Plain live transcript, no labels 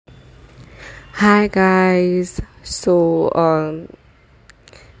Hi guys. I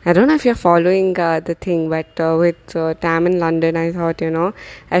don't know if you're following the thing, but with Tam in London, I thought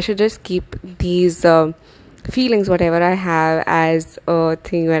I should just keep these feelings, whatever I have, as a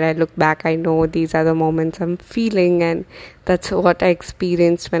thing where I look back. I know these are the moments I'm feeling, and that's what I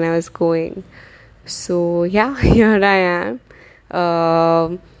experienced when I was going. So yeah, here I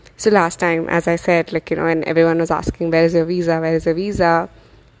am. So last time, as I said, when everyone was asking, "Where is your visa? Where is your visa?"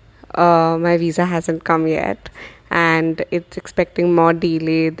 My visa hasn't come yet, and it's expecting more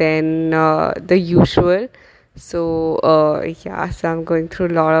delay than the usual. So I'm going through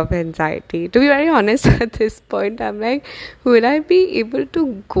a lot of anxiety. To be very honest, at this point, I'm like, will I be able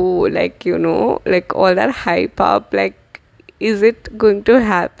to go? Like all that hype up, like, is it going to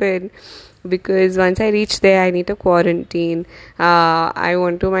happen? Because once I reach there, I need to quarantine. I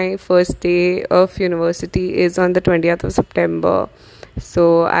want to, my first day of university is on the 20th of September,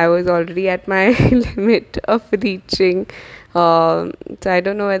 so I was already at my limit of reaching. So I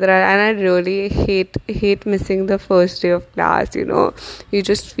don't know whether and I really hate missing the first day of class. You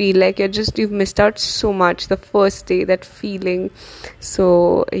just feel like you've missed out so much the first day, that feeling.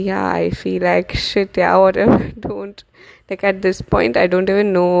 So yeah, I feel like shit. Yeah, whatever. I don't, like, at this point, I don't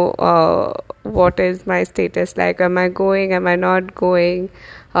even know what is my status. Like, am I going? Am I not going?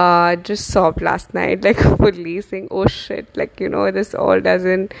 Just sobbed last night, like, fully saying, oh shit, like, this all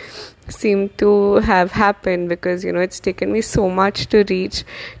doesn't seem to have happened, because it's taken me so much to reach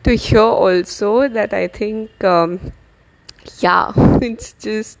to here also, that I think yeah, it's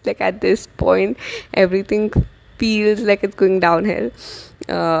just like, at this point, everything feels like it's going downhill.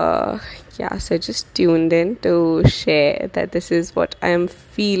 uh so I just tuned in to share that this is what I am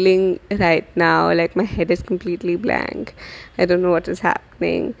feeling right now. Like, my head is completely blank. I don't know what is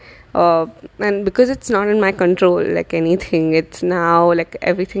happening. And because it's not in my control, like, anything, it's now like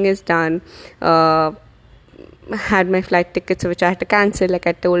everything is done. Had my flight tickets, which I had to cancel, like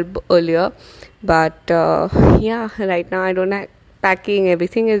I told earlier. But yeah, right now I don't have packing,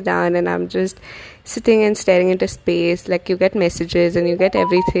 everything is done, and I'm just sitting and staring into space. Like, you get messages and you get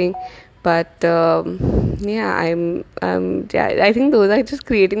everything, but yeah, I think those are just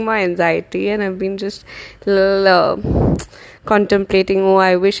creating my anxiety, and I've been just little contemplating, oh,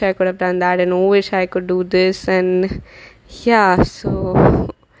 I wish I could have done that, and oh, wish I could do this. And yeah,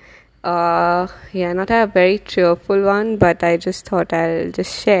 so not a very cheerful one, but I just thought I'll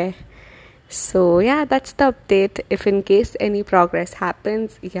just share. So yeah, that's the update. If in case any progress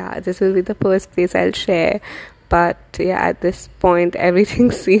happens, yeah, this will be the first place I'll share. But yeah, at this point,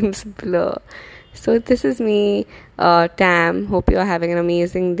 everything seems blur. So this is me, Tam. Hope you're having an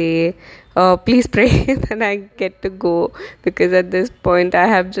amazing day. Please pray that I get to go, because at this point I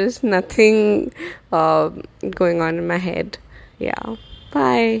have just nothing going on in my head. Yeah.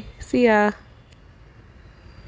 Bye. See ya.